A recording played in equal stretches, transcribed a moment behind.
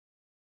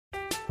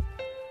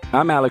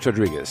I'm Alex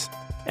Rodriguez.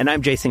 And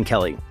I'm Jason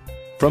Kelly.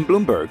 From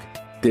Bloomberg,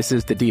 this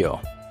is The Deal.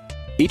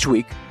 Each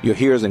week, you'll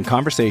hear us in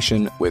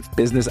conversation with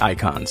business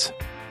icons.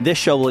 This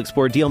show will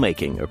explore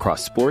deal-making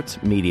across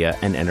sports, media,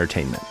 and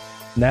entertainment.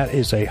 That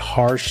is a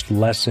harsh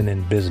lesson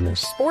in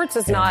business. Sports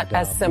is not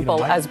as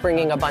simple as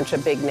bringing a bunch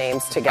of big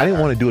names together. I didn't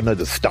want to do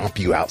another stomp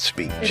you out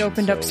speech. It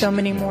opened up so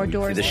many more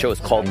doors. The show is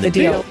called The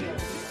Deal.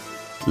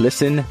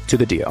 Listen to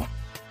The Deal.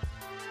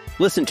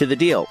 Listen to The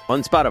Deal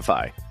on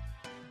Spotify.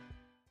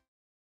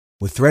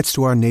 With threats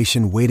to our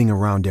nation waiting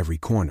around every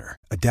corner,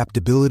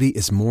 adaptability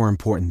is more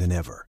important than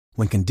ever.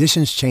 When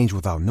conditions change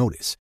without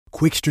notice,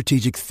 quick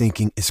strategic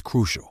thinking is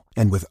crucial.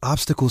 And with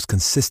obstacles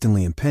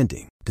consistently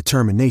impending,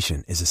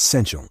 determination is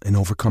essential in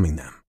overcoming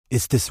them.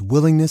 It's this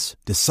willingness,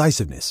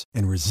 decisiveness,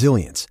 and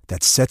resilience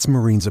that sets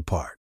Marines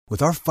apart.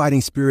 With our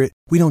fighting spirit,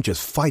 we don't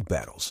just fight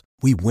battles,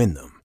 we win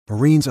them.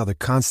 Marines are the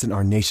constant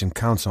our nation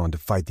counts on to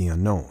fight the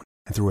unknown.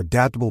 And through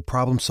adaptable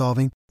problem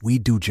solving, we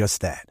do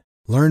just that.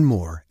 Learn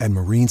more at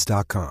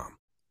marines.com.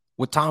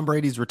 With Tom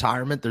Brady's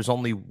retirement, there's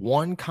only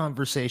one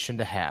conversation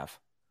to have.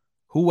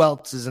 Who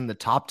else is in the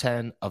top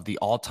 10 of the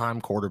all-time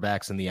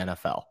quarterbacks in the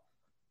NFL?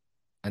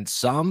 And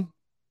some,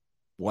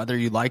 whether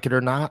you like it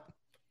or not,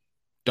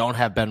 don't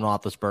have Ben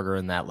Roethlisberger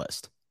in that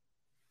list.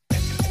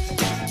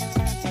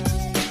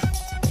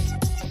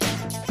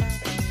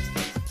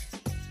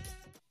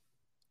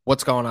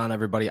 What's going on,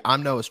 everybody?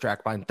 I'm Noah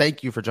Strackbein.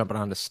 Thank you for jumping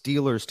on to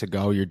Steelers To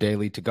Go, your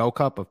daily to-go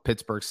cup of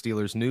Pittsburgh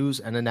Steelers news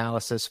and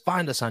analysis.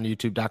 Find us on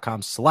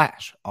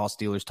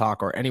youtube.com/allsteelerstalk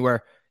or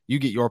anywhere you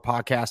get your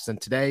podcasts. And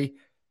today,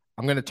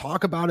 I'm going to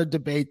talk about a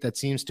debate that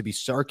seems to be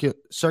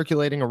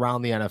circulating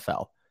around the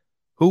NFL.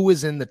 Who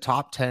is in the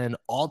top 10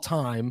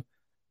 all-time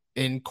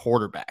in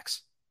quarterbacks?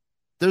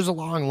 There's a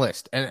long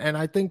list, and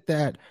I think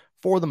that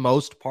for the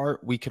most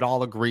part, we could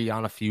all agree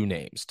on a few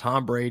names.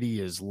 Tom Brady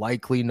is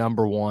likely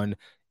number one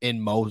in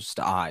most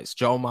eyes.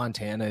 Joe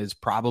Montana is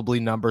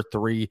probably number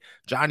 3.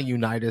 Johnny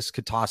Unitas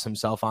could toss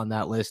himself on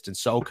that list, and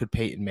so could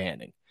Peyton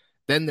Manning.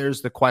 Then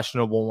there's the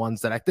questionable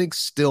ones that I think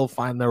still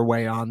find their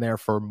way on there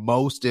for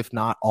most, if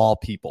not all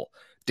people.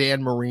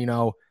 Dan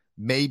Marino,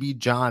 maybe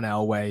John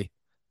Elway.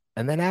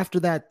 And then after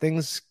that, they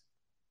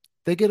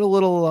get a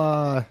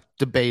little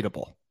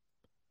debatable.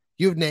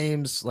 You have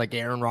names like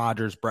Aaron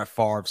Rodgers, Brett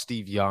Favre,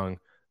 Steve Young,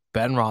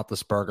 Ben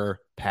Roethlisberger,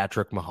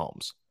 Patrick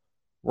Mahomes.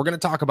 We're going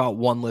to talk about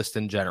one list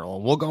in general,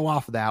 and we'll go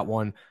off of that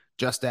one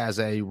just as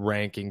a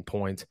ranking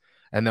point,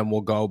 and then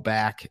we'll go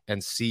back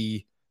and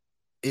see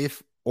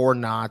if or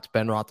not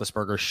Ben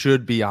Roethlisberger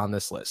should be on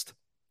this list.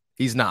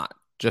 He's not,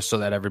 just so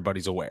that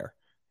everybody's aware.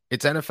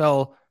 It's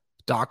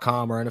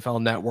NFL.com or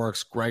NFL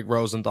Network's Greg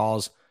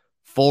Rosenthal's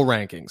full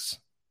rankings.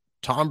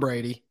 Tom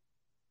Brady,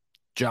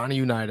 Johnny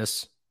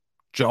Unitas,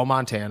 Joe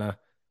Montana,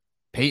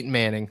 Peyton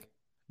Manning,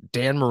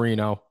 Dan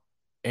Marino,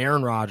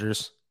 Aaron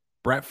Rodgers,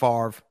 Brett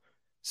Favre,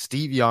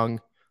 Steve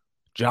Young,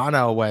 John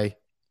Elway,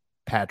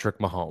 Patrick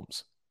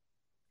Mahomes.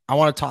 I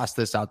want to toss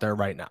this out there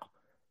right now.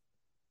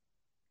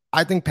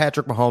 I think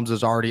Patrick Mahomes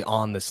is already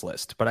on this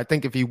list, but I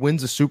think if he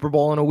wins a Super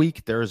Bowl in a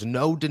week, there is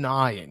no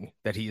denying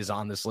that he is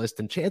on this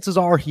list, and chances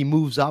are he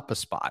moves up a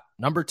spot.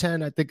 Number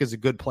 10, I think, is a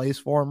good place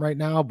for him right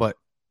now, but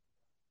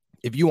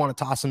if you want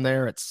to toss him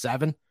there at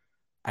 7,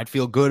 I'd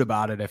feel good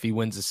about it if he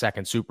wins his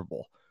second Super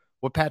Bowl.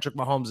 What Patrick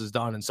Mahomes has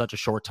done in such a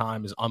short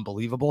time is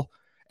unbelievable.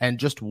 And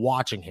just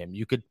watching him,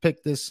 you could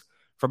pick this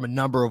from a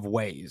number of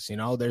ways. You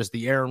know, there's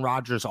the Aaron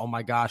Rodgers, oh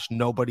my gosh,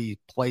 nobody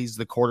plays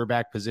the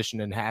quarterback position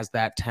and has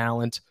that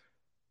talent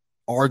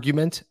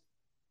argument.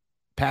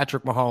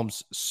 Patrick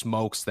Mahomes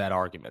smokes that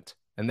argument,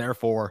 and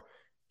therefore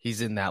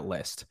he's in that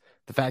list.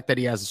 The fact that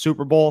he has a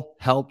Super Bowl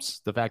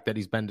helps. The fact that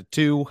he's been to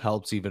 2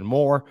 helps even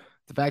more.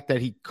 The fact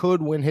that he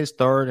could win his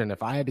 3rd, and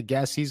if I had to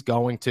guess, he's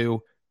going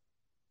to,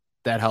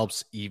 that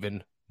helps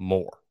even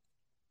more.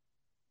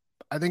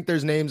 I think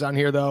there's names on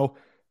here, though,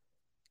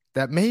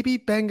 that maybe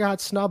Ben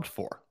got snubbed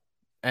for.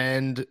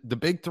 And the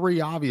big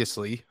 3,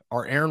 obviously,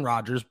 are Aaron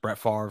Rodgers, Brett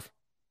Favre,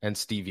 and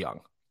Steve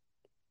Young.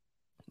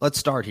 Let's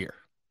start here.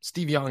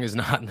 Steve Young is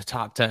not in the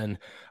top 10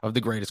 of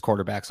the greatest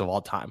quarterbacks of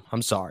all time.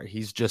 I'm sorry.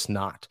 He's just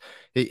not.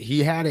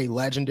 He had a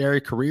legendary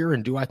career,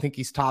 and do I think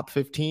he's top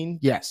 15?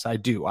 Yes, I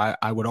do.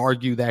 I would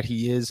argue that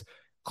he is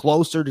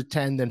closer to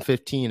 10 than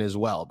 15 as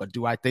well. But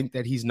do I think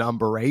that he's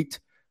number 8?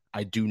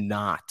 I do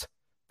not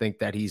think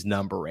that he's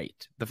number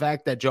 8. The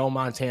fact that Joe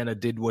Montana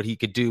did what he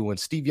could do and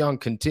Steve Young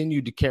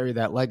continued to carry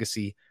that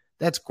legacy,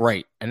 that's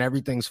great. And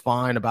everything's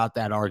fine about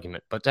that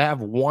argument. But to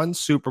have one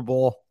Super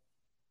Bowl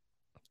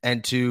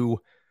and to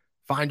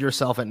find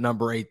yourself at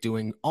number 8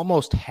 doing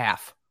almost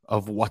half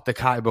of what the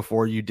guy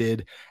before you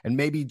did, and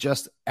maybe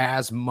just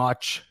as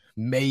much,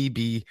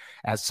 maybe,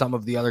 as some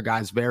of the other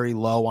guys very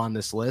low on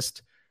this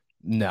list,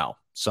 no,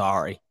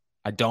 sorry.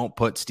 I don't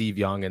put Steve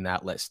Young in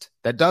that list.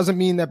 That doesn't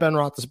mean that Ben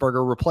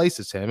Roethlisberger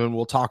replaces him, and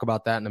we'll talk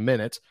about that in a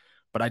minute,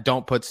 but I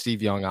don't put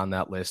Steve Young on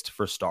that list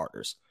for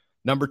starters.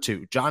 Number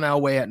 2, John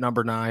Elway at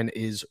number 9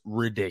 is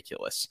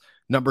ridiculous.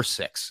 Number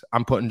 6,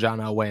 I'm putting John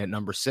Elway at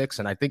number 6,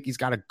 and I think he's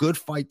got a good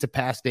fight to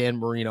pass Dan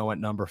Marino at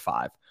number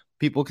 5.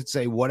 People could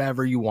say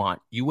whatever you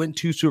want. You win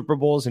 2 Super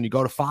Bowls and you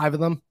go to 5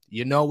 of them,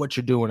 you know what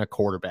you're doing at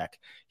quarterback.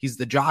 He's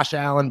the Josh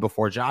Allen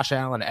before Josh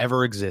Allen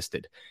ever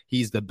existed.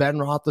 He's the Ben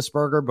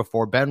Roethlisberger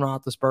before Ben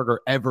Roethlisberger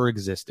ever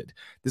existed.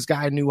 This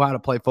guy knew how to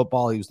play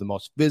football. He was the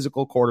most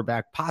physical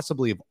quarterback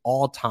possibly of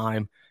all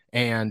time,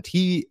 and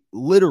he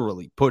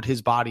literally put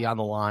his body on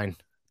the line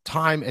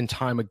time and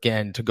time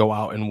again to go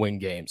out and win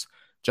games.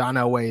 John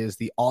Elway is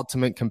the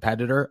ultimate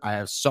competitor. I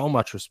have so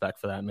much respect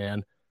for that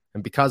man.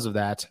 And because of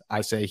that,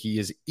 I say he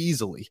is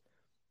easily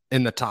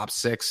in the top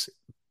 6.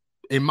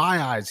 In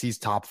my eyes, he's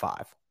top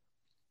 5.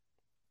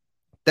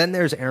 Then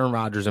there's Aaron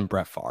Rodgers and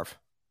Brett Favre.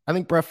 I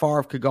think Brett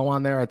Favre could go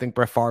on there. I think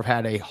Brett Favre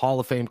had a Hall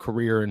of Fame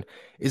career and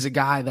is a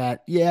guy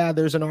that, yeah,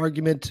 there's an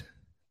argument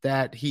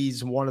that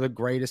he's one of the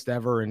greatest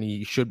ever and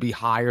he should be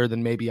higher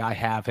than maybe I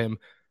have him.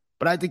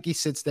 But I think he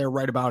sits there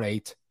right about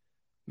 8,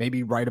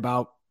 maybe right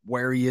about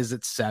where he is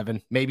at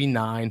 7, maybe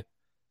 9,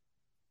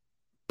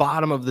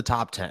 bottom of the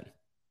top 10.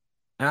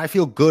 And I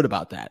feel good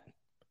about that.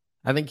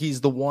 I think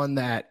he's the one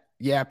that,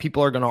 yeah,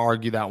 people are going to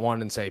argue that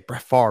one and say,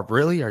 Brett Favre,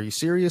 really? Are you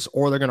serious?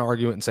 Or they're going to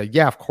argue it and say,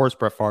 yeah, of course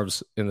Brett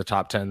Favre's in the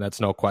top 10. That's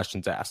no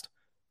questions asked.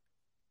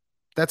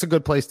 That's a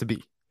good place to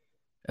be.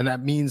 And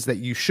that means that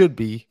you should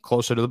be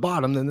closer to the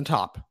bottom than the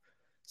top.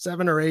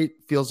 7 or 8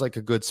 feels like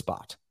a good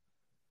spot.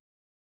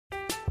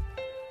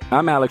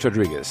 I'm Alex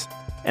Rodriguez.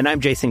 And I'm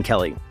Jason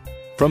Kelly.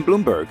 From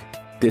Bloomberg,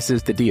 this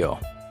is The Deal.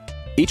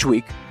 Each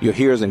week, you'll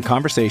hear us in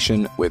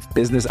conversation with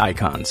business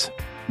icons.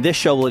 This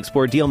show will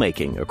explore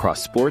deal-making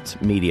across sports,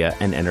 media,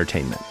 and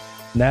entertainment.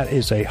 That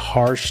is a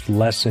harsh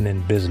lesson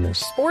in business.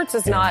 Sports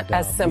is not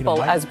as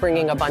simple as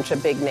bringing a bunch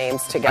of big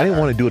names together. I didn't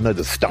want to do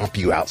another stomp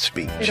you out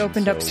speech. It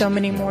opened up so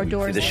many more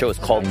doors. The show is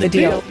called The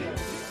Deal.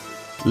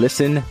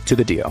 Listen to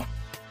The Deal.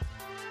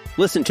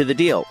 Listen to The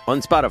Deal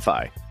on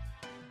Spotify.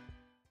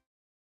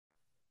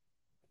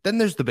 Then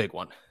there's the big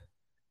one,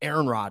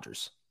 Aaron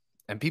Rodgers.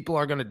 And people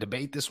are going to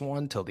debate this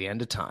one till the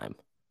end of time.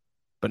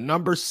 But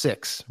number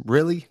 6,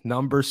 really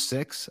number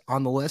 6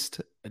 on the list,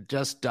 it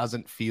just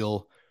doesn't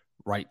feel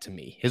right to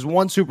me. His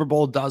 1 Super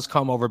Bowl does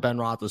come over Ben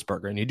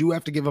Roethlisberger, and you do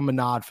have to give him a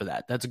nod for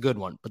that. That's a good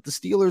one. But the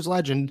Steelers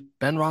legend,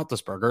 Ben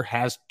Roethlisberger,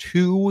 has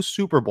 2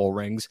 Super Bowl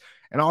rings,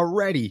 and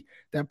already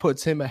that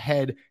puts him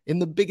ahead in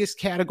the biggest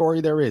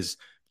category there is.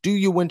 Do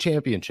you win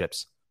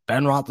championships?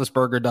 Ben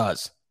Roethlisberger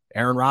does.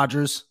 Aaron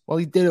Rodgers, well,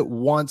 he did it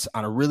once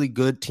on a really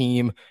good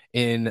team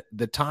in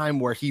the time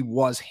where he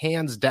was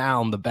hands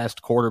down the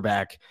best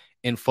quarterback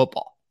in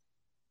football.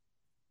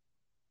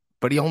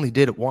 But he only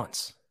did it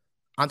once.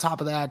 On top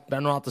of that,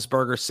 Ben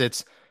Roethlisberger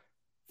sits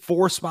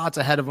 4 spots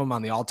ahead of him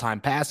on the all-time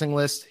passing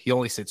list. He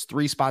only sits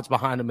 3 spots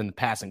behind him in the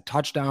passing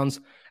touchdowns.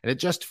 And it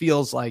just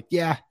feels like,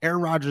 yeah,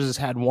 Aaron Rodgers has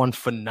had one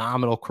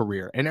phenomenal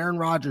career. And Aaron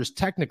Rodgers,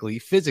 technically,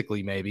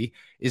 physically maybe,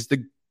 is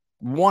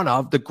one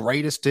of the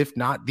greatest, if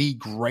not the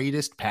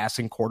greatest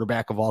passing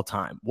quarterback of all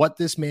time. What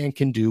this man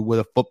can do with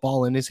a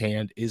football in his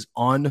hand is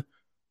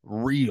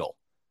unreal.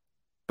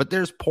 But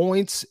there's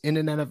points in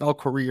an NFL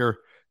career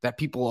that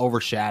people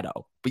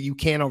overshadow, but you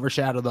can't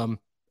overshadow them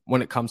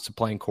when it comes to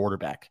playing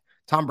quarterback.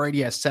 Tom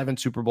Brady has 7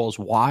 Super Bowls.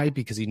 Why?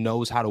 Because he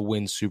knows how to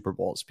win Super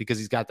Bowls, because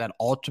he's got that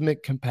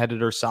ultimate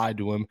competitor side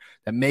to him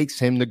that makes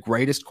him the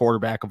greatest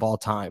quarterback of all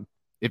time.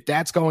 If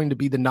that's going to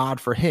be the nod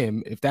for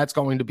him, if that's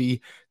going to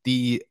be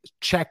the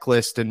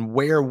checklist and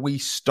where we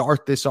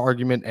start this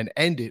argument and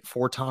end it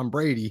for Tom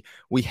Brady,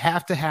 we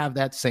have to have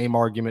that same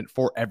argument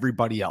for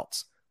everybody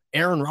else.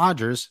 Aaron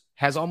Rodgers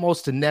has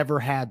almost never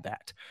had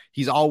that.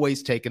 He's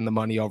always taken the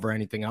money over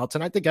anything else,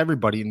 and I think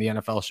everybody in the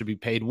NFL should be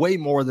paid way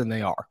more than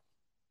they are.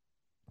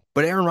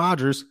 But Aaron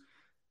Rodgers,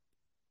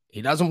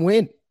 he doesn't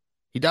win.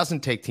 He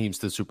doesn't take teams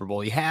to the Super Bowl.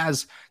 He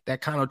has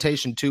that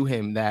connotation to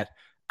him that,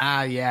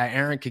 yeah,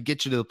 Aaron could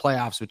get you to the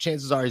playoffs, but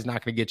chances are he's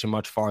not going to get you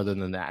much farther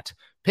than that.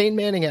 Peyton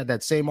Manning had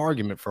that same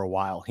argument for a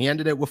while. He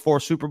ended it with 4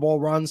 Super Bowl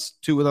runs.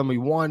 2 of them he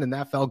won, and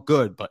that felt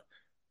good. But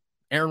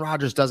Aaron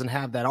Rodgers doesn't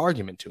have that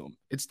argument to him.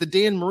 It's the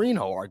Dan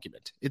Marino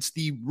argument. It's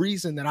the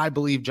reason that I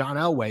believe John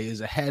Elway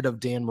is ahead of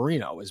Dan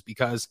Marino, is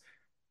because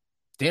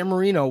Dan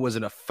Marino was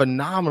a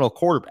phenomenal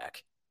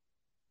quarterback,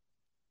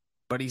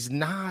 but he's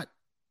not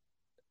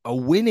a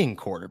winning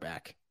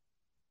quarterback.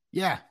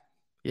 Yeah,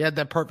 he had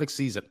that perfect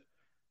season.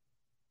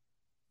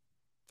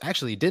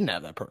 Actually, he didn't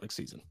have that perfect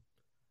season.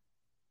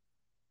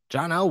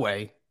 John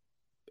Elway,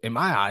 in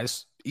my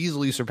eyes,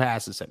 easily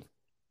surpasses him.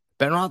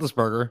 Ben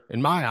Roethlisberger,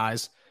 in my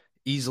eyes,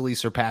 easily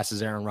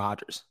surpasses Aaron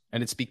Rodgers.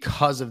 And it's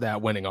because of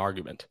that winning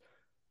argument.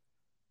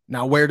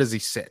 Now, where does he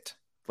sit?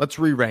 Let's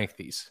re-rank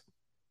these.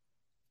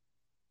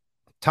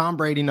 Tom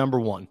Brady, number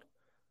 1.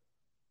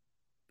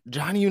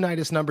 Johnny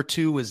Unitas, number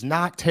 2 is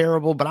not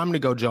terrible, but I'm going to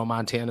go Joe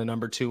Montana,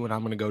 number 2, and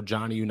I'm going to go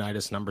Johnny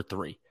Unitas, number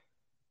 3.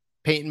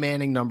 Peyton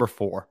Manning, number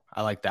 4.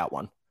 I like that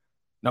one.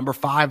 Number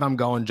 5, I'm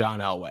going John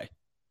Elway.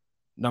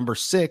 Number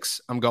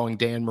 6, I'm going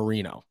Dan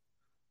Marino.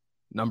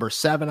 Number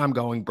 7, I'm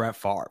going Brett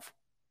Favre.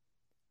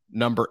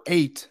 Number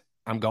 8,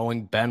 I'm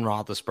going Ben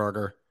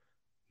Roethlisberger.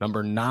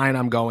 Number 9,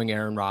 I'm going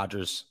Aaron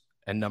Rodgers.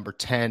 And number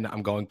 10,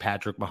 I'm going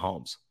Patrick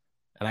Mahomes.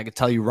 And I can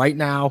tell you right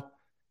now,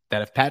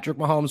 that if Patrick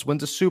Mahomes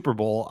wins a Super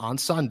Bowl on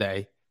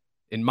Sunday,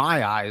 in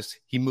my eyes,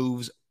 he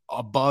moves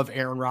above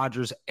Aaron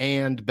Rodgers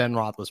and Ben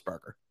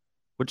Roethlisberger,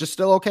 which is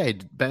still okay.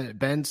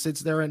 Ben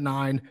sits there at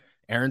 9,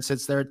 Aaron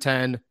sits there at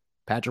 10,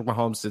 Patrick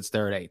Mahomes sits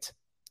there at 8.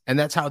 And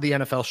that's how the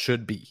NFL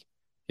should be.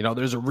 You know,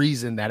 there's a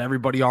reason that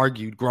everybody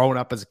argued growing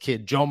up as a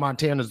kid, Joe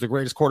Montana is the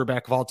greatest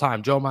quarterback of all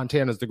time. Joe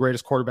Montana is the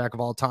greatest quarterback of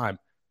all time.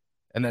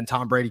 And then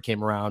Tom Brady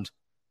came around.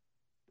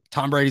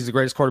 Tom Brady's the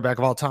greatest quarterback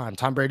of all time.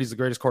 Tom Brady's the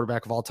greatest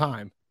quarterback of all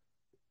time.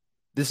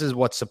 This is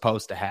what's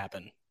supposed to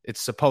happen. It's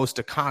supposed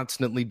to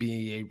constantly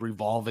be a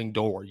revolving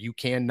door. You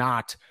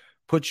cannot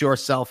put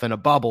yourself in a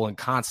bubble and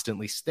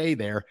constantly stay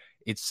there.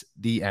 It's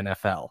the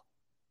NFL.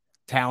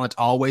 Talent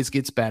always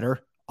gets better,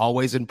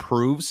 always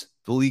improves.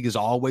 The league is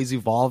always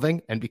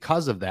evolving. And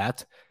because of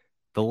that,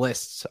 the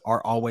lists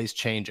are always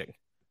changing.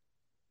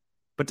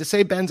 But to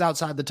say Ben's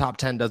outside the top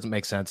 10 doesn't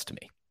make sense to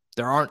me.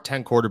 There aren't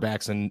 10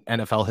 quarterbacks in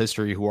NFL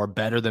history who are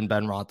better than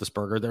Ben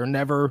Roethlisberger. There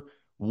never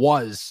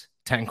was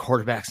 10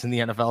 quarterbacks in the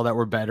NFL that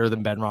were better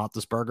than Ben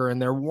Roethlisberger, and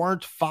there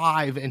weren't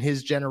 5 in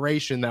his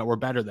generation that were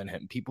better than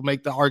him. People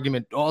make the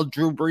argument, oh,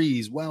 Drew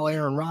Brees, well,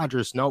 Aaron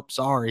Rodgers. Nope,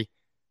 sorry.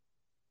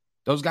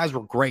 Those guys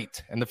were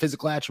great, and the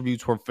physical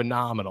attributes were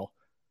phenomenal.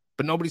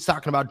 But nobody's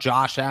talking about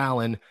Josh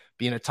Allen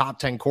being a top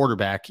 10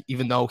 quarterback,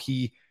 even though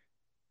he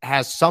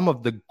has some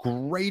of the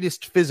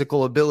greatest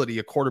physical ability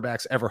a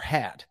quarterback's ever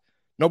had.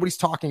 Nobody's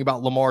talking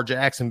about Lamar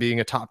Jackson being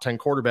a top 10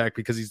 quarterback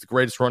because he's the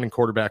greatest running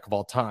quarterback of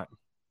all time.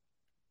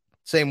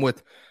 Same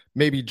with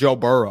maybe Joe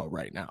Burrow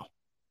right now.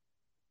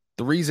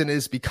 The reason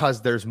is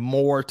because there's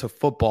more to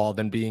football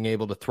than being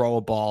able to throw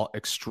a ball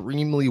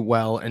extremely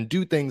well and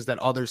do things that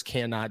others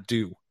cannot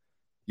do.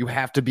 You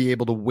have to be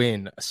able to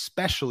win,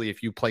 especially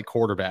if you play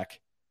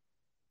quarterback.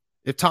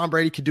 If Tom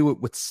Brady could do it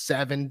with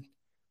 7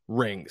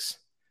 rings,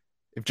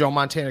 if Joe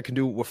Montana can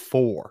do it with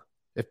 4,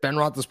 if Ben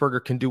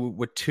Roethlisberger can do it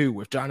with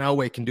 2, if John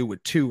Elway can do it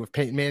with 2, if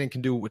Peyton Manning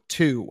can do it with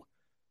 2,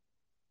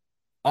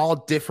 all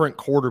different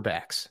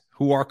quarterbacks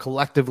who are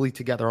collectively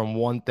together on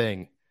one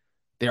thing,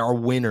 they are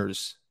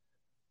winners.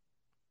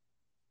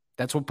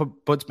 That's what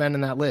puts Ben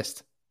in that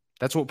list.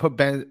 That's what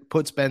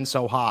puts Ben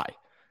so high.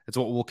 That's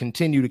what will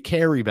continue to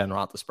carry Ben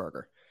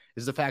Roethlisberger,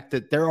 is the fact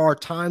that there are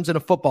times in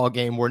a football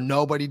game where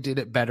nobody did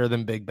it better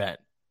than Big Ben.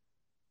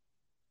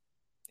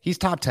 He's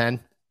top 10.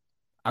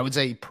 I would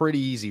say pretty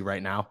easy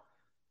right now.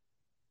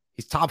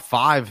 He's top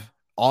 5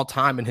 all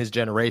time in his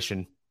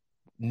generation.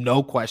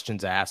 No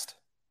questions asked.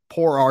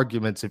 Poor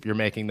arguments if you're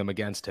making them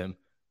against him.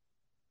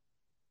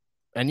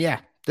 And yeah,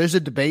 there's a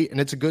debate, and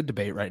it's a good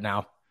debate right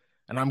now.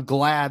 And I'm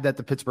glad that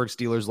the Pittsburgh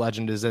Steelers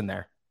legend is in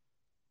there.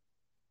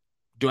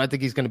 Do I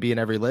think he's going to be in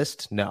every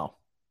list? No.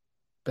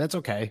 But that's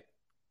okay,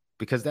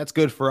 because that's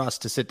good for us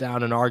to sit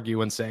down and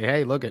argue and say,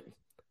 hey, look it.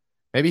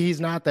 Maybe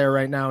he's not there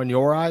right now in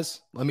your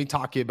eyes. Let me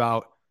talk to you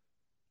about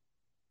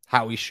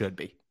how he should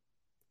be.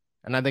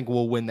 And I think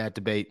we'll win that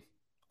debate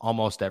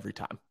almost every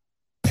time.